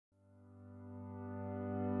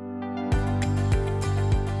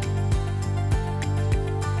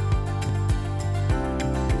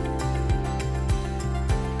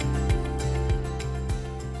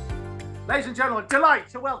Ladies and gentlemen, delight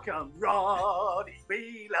to welcome Ronnie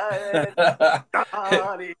Whelan.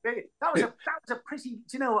 Ronnie Whelan. That was a pretty,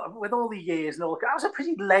 do you know, with all the years and all, that was a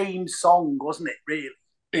pretty lame song, wasn't it? Really?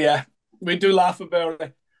 Yeah, we do laugh about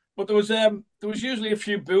it. But there was usually a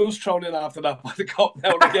few boos thrown in after that by the cop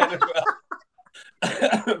now and again as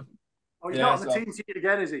well. Oh, he's not Yeah, on the so team sheet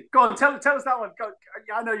again, is he? Go on, tell us that one. Go,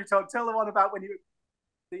 I know you told. Tell the one about when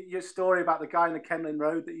your story about the guy in the Kenlin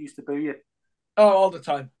Road that used to boo you. all the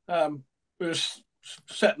time. We were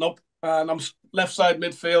setting up, and I'm left side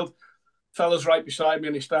midfield. Fella's right beside me,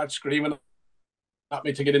 and he starts screaming at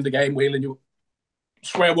me to get in the game wheel, and you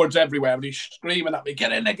swear words everywhere. And he's screaming at me,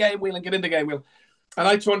 "Get in the game wheel and get in the game wheel." And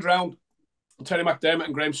I turned around, and Terry McDermott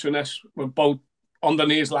and Graham Souness were both on their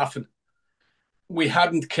knees laughing. We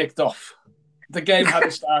hadn't kicked off. The game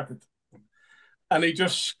hadn't started. And he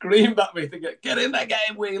just screamed at me to get in the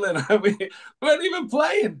game, Whelan. We weren't even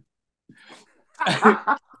playing.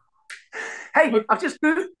 Hey, But I've just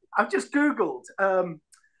googled.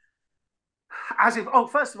 As if, oh,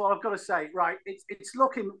 first of all, I've got to say, right, it's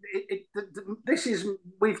looking. This is,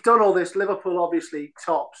 we've done all this. Liverpool obviously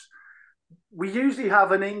tops. We usually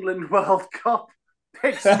have an England World Cup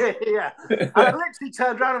picture here, and I literally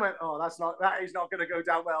turned around and went, "Oh, that is not going to go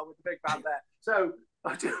down well with the big man there." So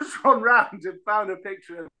I just run round and found a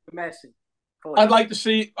picture of Messi. I'd like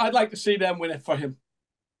to see them win it for him.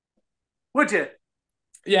 Would you?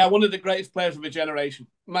 Yeah, one of the greatest players of a generation.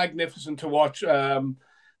 Magnificent to watch.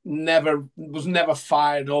 Never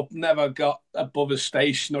fired up. Never got above his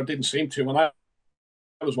station, or didn't seem to when I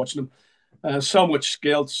was watching him. So much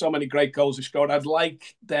skill, so many great goals he scored. I'd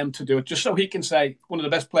like them to do it just so he can say one of the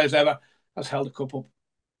best players ever has held a cup up.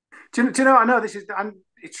 Do you know? I know this is, and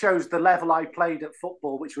it shows the level I played at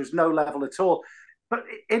football, which was no level at all. But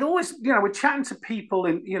it always, we're chatting to people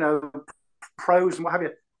in, pros and what have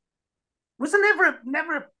you. Was there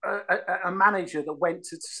never a manager that went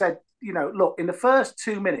to said, look, in the first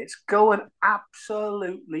 2 minutes, go and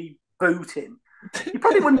absolutely boot him. You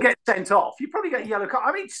probably wouldn't get sent off. You probably get a yellow card.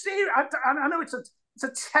 I mean, seriously, I know it's a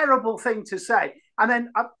terrible thing to say. And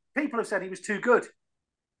then people have said he was too good.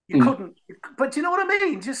 You couldn't. But do you know what I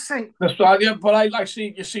mean? Just think. That's right. Yeah, but I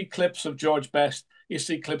see you see clips of George Best, you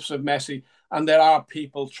see clips of Messi, and there are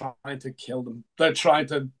people trying to kill them. They're trying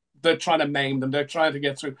to maim them. They're trying to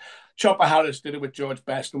get through. Chopper Harris did it with George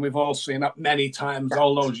Best, and we've all seen that many times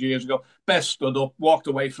all those years ago. Best stood up, walked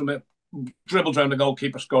away from it, dribbled around the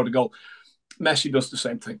goalkeeper, scored a goal. Messi does the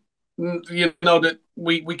same thing. You know that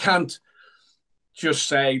we can't just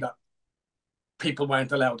say that people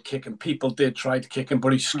weren't allowed to kick him. People did try to kick him,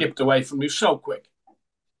 but he skipped away from you so quick.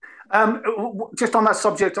 Just on that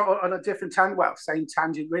subject, on a different tangent, well, same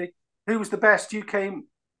tangent really. Who was the best you came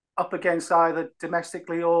up against, either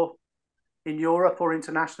domestically or in Europe or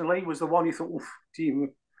internationally? Was the one you thought, gee,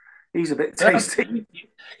 he's a bit tasty?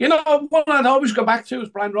 One I'd always go back to is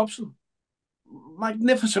Brian Robson.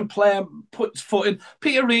 Magnificent player, puts his foot in.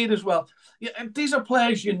 Peter Reid as well. Yeah, these are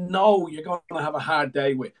players you're going to have a hard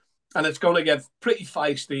day with, and it's going to get pretty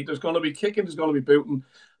feisty. There's going to be kicking, there's going to be booting.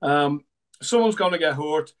 Someone's going to get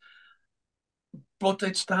hurt, but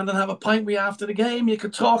they'd stand and have a pint with you after the game. You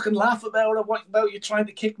could talk and laugh about it. What about you trying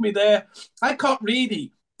to kick me there? I caught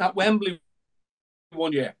Reedy at Wembley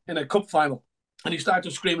one year in a cup final, and he started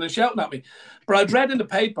screaming and shouting at me. But I'd read in the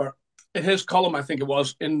paper, in his column, I think it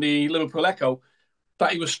was, in the Liverpool Echo,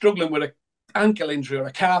 that he was struggling with an ankle injury or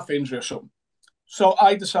a calf injury or something. So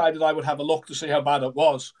I decided I would have a look to see how bad it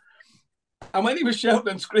was. And when he was shouting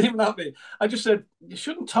and screaming at me, I just said, "You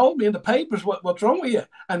shouldn't have told me in the papers what's wrong with you."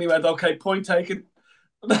 And he went, "Okay, point taken."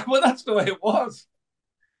 Well, that's the way it was.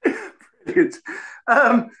 Brilliant.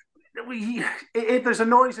 If there's a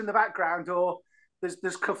noise in the background or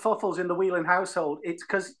there's kerfuffles in the Whelan household, it's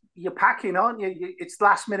because you're packing, aren't you? It's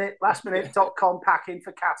lastminute.com packing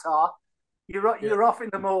for Qatar. You're off in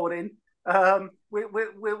the morning.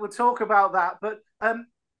 We'll talk about that. But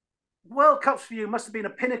World Cups for you must have been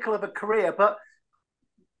a pinnacle of a career. But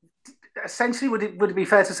essentially, would it be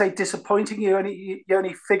fair to say disappointing? You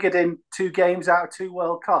only figured in 2 games out of 2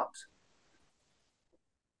 World Cups.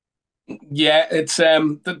 Yeah, it's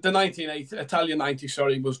the 1980 Italian 90,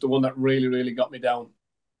 sorry, was the one that really, really got me down.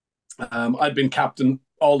 I'd been captain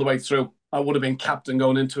all the way through. I would have been captain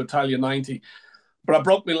going into Italian 90. But I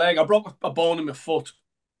broke my leg. I broke a bone in my foot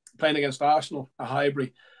playing against Arsenal at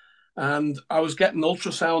Highbury. And I was getting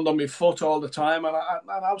ultrasound on my foot all the time. And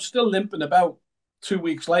I was still limping about 2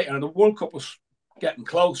 weeks later. And the World Cup was getting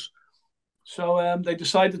close. So they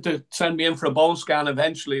decided to send me in for a bone scan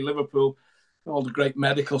eventually, Liverpool. All the great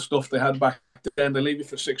medical stuff they had back then. They leave you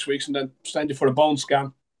for 6 weeks and then send you for a bone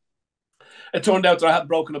scan. It turned out that I had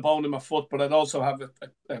broken a bone in my foot, but I'd also have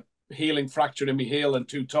healing fracture in my heel and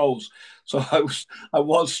 2 toes, so I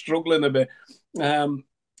was struggling a bit. And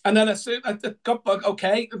then I got back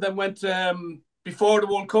okay, and then went before the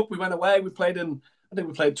World Cup. We went away. I think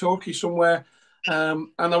we played Turkey somewhere, and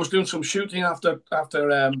I was doing some shooting after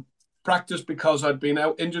practice because I'd been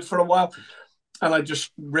out injured for a while, and I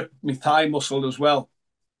just ripped my thigh muscle as well.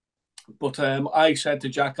 But I said to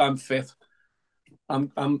Jack, "I'm fit.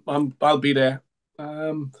 I'll be there."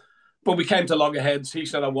 But we came to loggerheads. He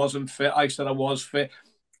said I wasn't fit. I said I was fit.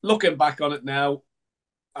 Looking back on it now,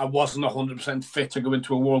 I wasn't 100% fit to go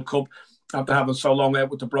into a World Cup after having so long out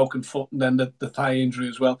with the broken foot and then the thigh injury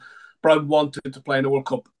as well. But I wanted to play in a World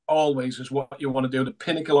Cup. Always is what you want to do. The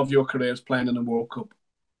pinnacle of your career is playing in a World Cup.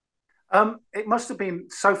 It must have been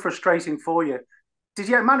so frustrating for you. Did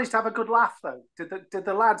you manage to have a good laugh though? Did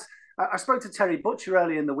the lads? I spoke to Terry Butcher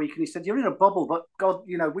earlier in the week, and he said you're in a bubble, but God,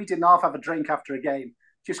 we didn't half have a drink after a game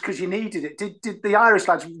just because you needed it. Did the Irish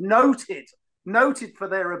lads noted for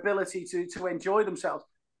their ability to enjoy themselves?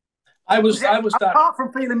 I was that. Apart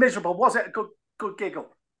from feeling miserable, was it a good giggle?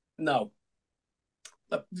 No,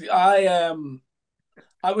 I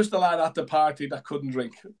I was the lad at the party that couldn't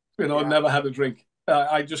drink. Yeah. Never had a drink.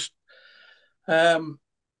 I just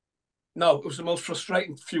no, it was the most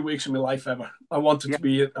frustrating few weeks of my life ever. I wanted to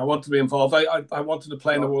be involved. I wanted to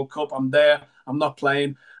play in the World Cup. I'm there. I'm not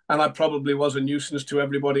playing, and I probably was a nuisance to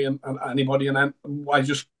everybody and anybody. And I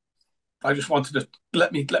just wanted to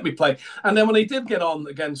let me play. And then when he did get on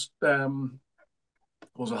against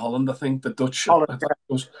was it Holland? I think the Dutch. Holland, I think it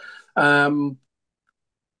was.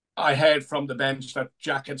 I heard from the bench that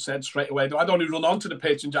Jack had said straight away, "I'd only run onto the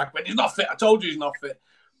pitch," and Jack went, "He's not fit. I told you he's not fit."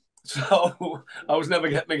 So I was never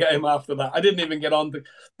getting a game after that. I didn't even get on the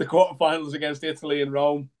quarterfinals against Italy in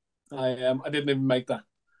Rome. I didn't even make that.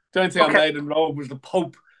 The only thing I made in Rome was the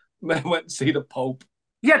Pope. I went to see the Pope.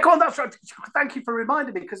 Yeah, go on. That's right. Thank you for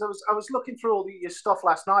reminding me, because I was looking through all your stuff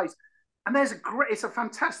last night, and it's a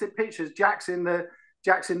fantastic picture. Jack's in there,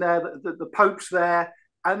 the Pope's there,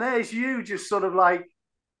 and there's you just sort of like.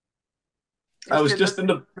 I was just in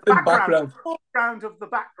the background. Foreground of the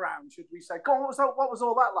background, should we say? Go on, what was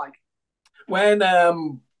all that like?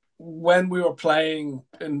 When we were playing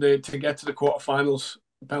to get to the quarterfinals,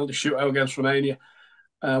 the penalty shootout against Romania,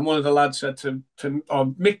 one of the lads said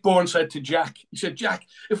Mick Bourne said to Jack, he said, "Jack,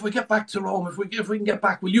 if we get back to Rome, if we can get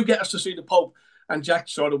back, will you get us to see the Pope?" And Jack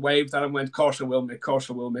sort of waved at him and went, "Course I will, Mick,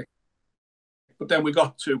 course I will, Mick." But then we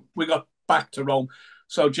got back to Rome.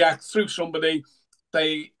 So Jack, through somebody,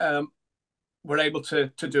 they were able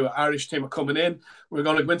to do it. Irish team are coming in. We're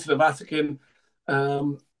going to go into the Vatican.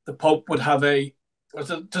 The Pope would have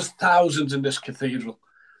there's thousands in this cathedral,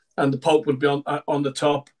 and the Pope would be on the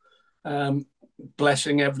top,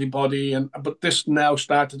 blessing everybody. But this now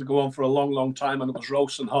started to go on for a long, long time, and it was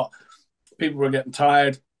roasting hot. People were getting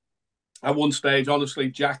tired. At one stage,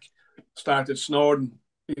 honestly, Jack started snoring.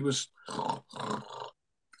 He was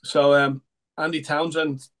so. Andy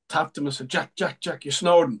Townsend tapped him and said, "Jack, you're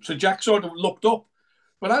snoring." So Jack sort of looked up.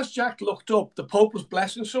 But as Jack looked up, the Pope was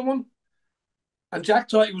blessing someone, and Jack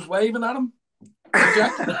thought he was waving at him. So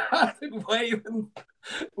Jack started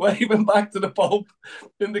waving back to the Pope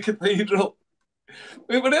in the cathedral.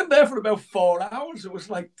 We were in there for about 4 hours. It was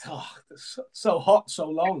like, it's so hot, so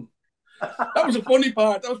long. That was a funny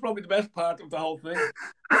part. That was probably the best part of the whole thing.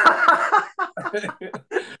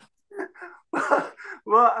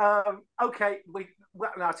 Okay.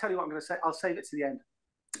 I'll tell you what I'm going to say. I'll save it to the end.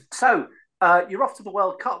 So you're off to the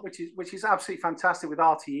World Cup, which is absolutely fantastic with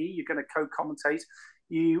RTE. You're going to co-commentate.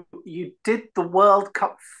 You did the World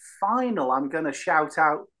Cup final. I'm going to shout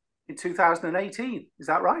out in 2018. Is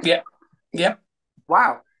that right? Yeah. Yep.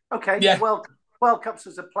 Wow. Okay. Yeah. World Cups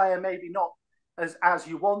as a player, maybe not as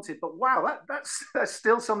you wanted, but wow, that's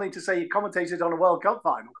still something to say. You commentated on a World Cup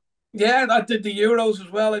final. Yeah, I did the Euros as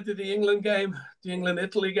well. I did the England game, the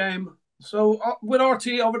England-Italy game. So with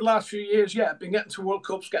RT over the last few years, I've been getting to World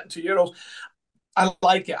Cups, getting to Euros. I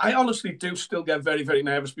like it. I honestly do still get very, very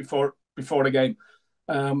nervous before the game.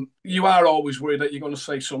 You are always worried that you're going to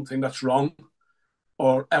say something that's wrong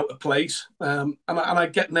or out of place. And I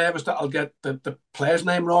get nervous that I'll get the player's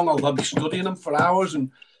name wrong. I'll be studying them for hours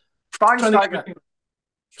and Schweinsteiger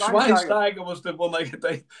was the one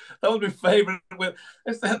that was my favourite.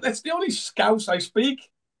 It's the only Scouse I speak.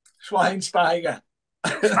 Schweinsteiger.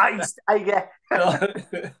 Schweinsteiger.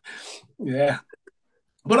 Yeah.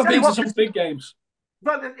 But I've been to some big games.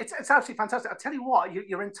 But it's absolutely fantastic. I tell you what,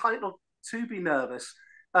 you're entitled to be nervous.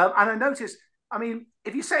 And I noticed, I mean,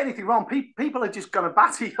 if you say anything wrong, people are just going to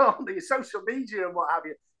batter you on your social media and what have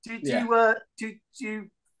you. Do you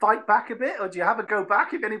fight back a bit, or do you have a go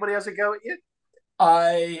back if anybody has a go at you?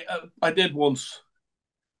 I did once.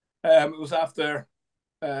 It was after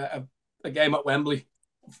a game at Wembley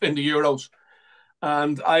in the Euros,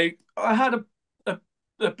 and I had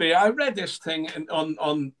a beer. I read this thing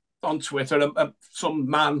on Twitter. Some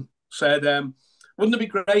man said, "Wouldn't it be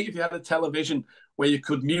great if you had a television where you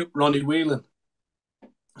could mute Ronnie Whelan?"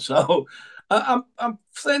 So I'm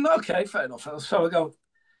saying, okay, fair enough. So I go,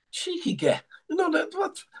 cheeky get,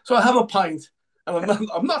 what? So I have a pint, and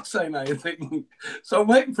I'm not saying anything. So I'm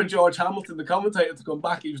waiting for George Hamilton, the commentator, to come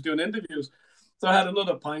back. He was doing interviews. So I had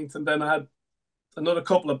another pint, and then I had another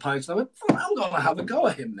couple of pints. And I went, I'm going to have a go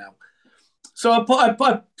at him now. So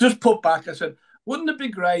I just put back. I said, wouldn't it be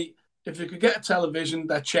great if you could get a television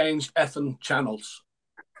that changed effing channels?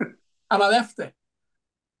 And I left it.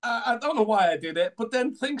 I don't know why I did it, but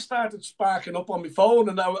then things started sparking up on my phone,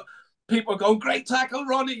 and now people are going, "Great tackle,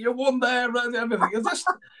 Ronnie! You won there!" and everything.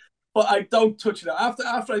 But I don't touch it.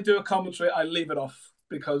 After I do a commentary, I leave it off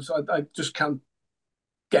because I just can't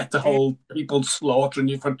get the whole people slaughtering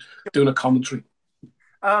you for doing a commentary.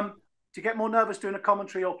 Do you get more nervous doing a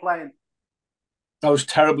commentary or playing? I was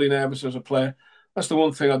terribly nervous as a player. That's the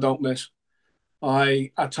one thing I don't miss.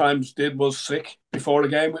 I at times was sick before a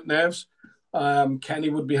game with nerves. Kenny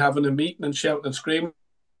would be having a meeting and shouting and screaming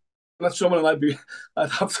at someone, and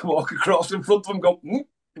I'd have to walk across in front of him, go.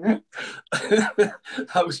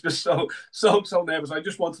 I was just so nervous. I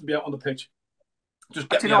just wanted to be out on the pitch. Just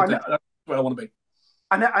get me out there. That's where I want to be.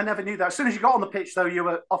 I never knew that. As soon as you got on the pitch, though, you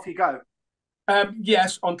were off you go.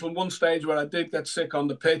 Yes, until one stage where I did get sick on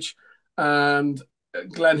the pitch, and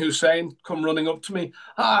Glenn Hussein come running up to me,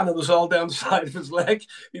 and it was all down the side of his leg.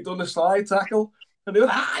 He'd done a slide tackle, and he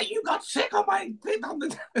went, you got sick on my pit on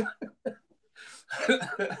the.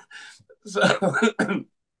 So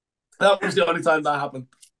that was the only time that happened.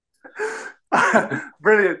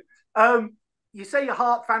 Brilliant. You say your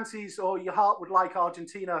heart fancies, or your heart would like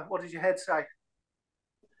Argentina. What does your head say?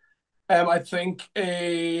 I think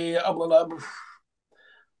I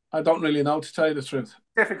don't really know, to tell you the truth.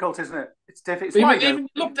 Difficult, isn't it? It's difficult. Even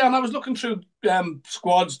look down. I was looking through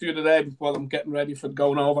squads the other day while I'm getting ready for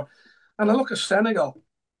going over, and I look at Senegal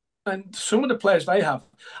and some of the players they have.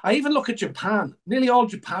 I even look at Japan. Nearly all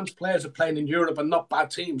Japan's players are playing in Europe and not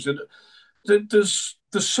bad teams. There's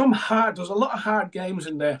there's a lot of hard games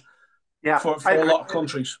in there. Yeah, for a lot of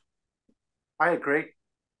countries. I agree.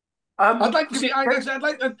 I'd like to see.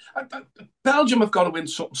 Belgium have got to win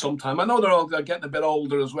something sometime. I know they're all getting a bit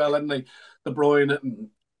older as well, and they, De Bruyne and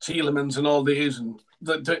Tielemans and all these,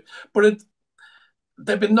 but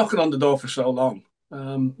they've been knocking on the door for so long.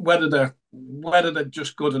 Whether they're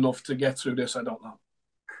just good enough to get through this, I don't know.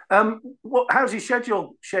 How's your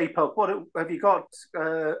schedule shape up? What have you got?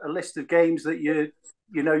 A list of games that you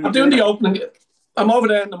know? I'm doing the opening. I'm over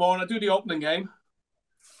there in the morning. I do the opening game.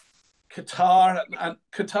 Qatar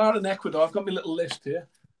and Ecuador. I've got my little list here.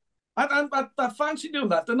 I fancy doing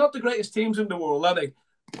that. They're not the greatest teams in the world, are they?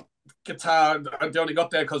 Qatar, they only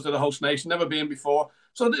got there because they're the host nation, never been before.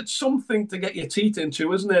 So it's something to get your teeth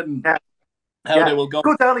into, isn't it? And how they will go.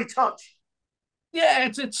 Good early touch. Yeah,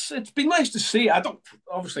 it's been nice to see.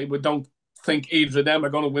 We don't think either of them are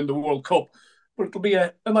going to win the World Cup, but it'll be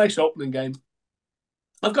a nice opening game.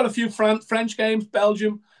 I've got a few French games,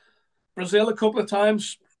 Belgium, Brazil a couple of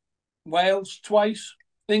times, Wales twice,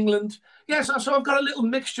 England. Yes, so I've got a little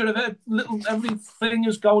mixture of it. Everything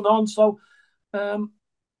is going on. So, I'm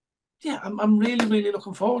really, really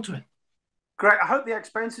looking forward to it. Great. I hope the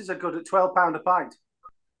expenses are good at £12 a pint.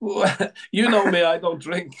 You know me, I don't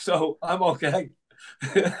drink, so I'm okay.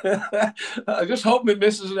 I just hope my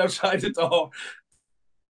missus is outside the door.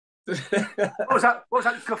 What was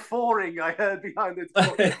that guffawing I heard behind the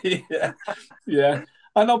door? Yeah.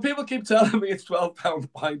 I know people keep telling me it's £12 a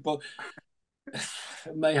pint, but it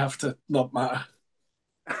may have to not matter.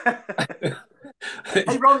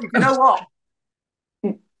 Hey, Ronnie, you know what?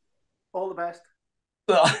 All the best.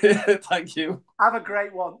 Thank you. Have a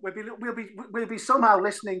great one. We'll be somehow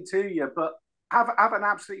listening to you, but have an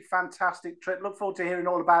absolutely fantastic trip. Look forward to hearing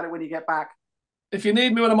all about it when you get back. If you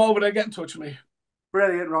need me when I'm over there, get in touch with me.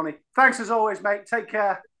 Brilliant, Ronnie. Thanks as always, mate. Take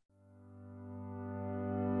care.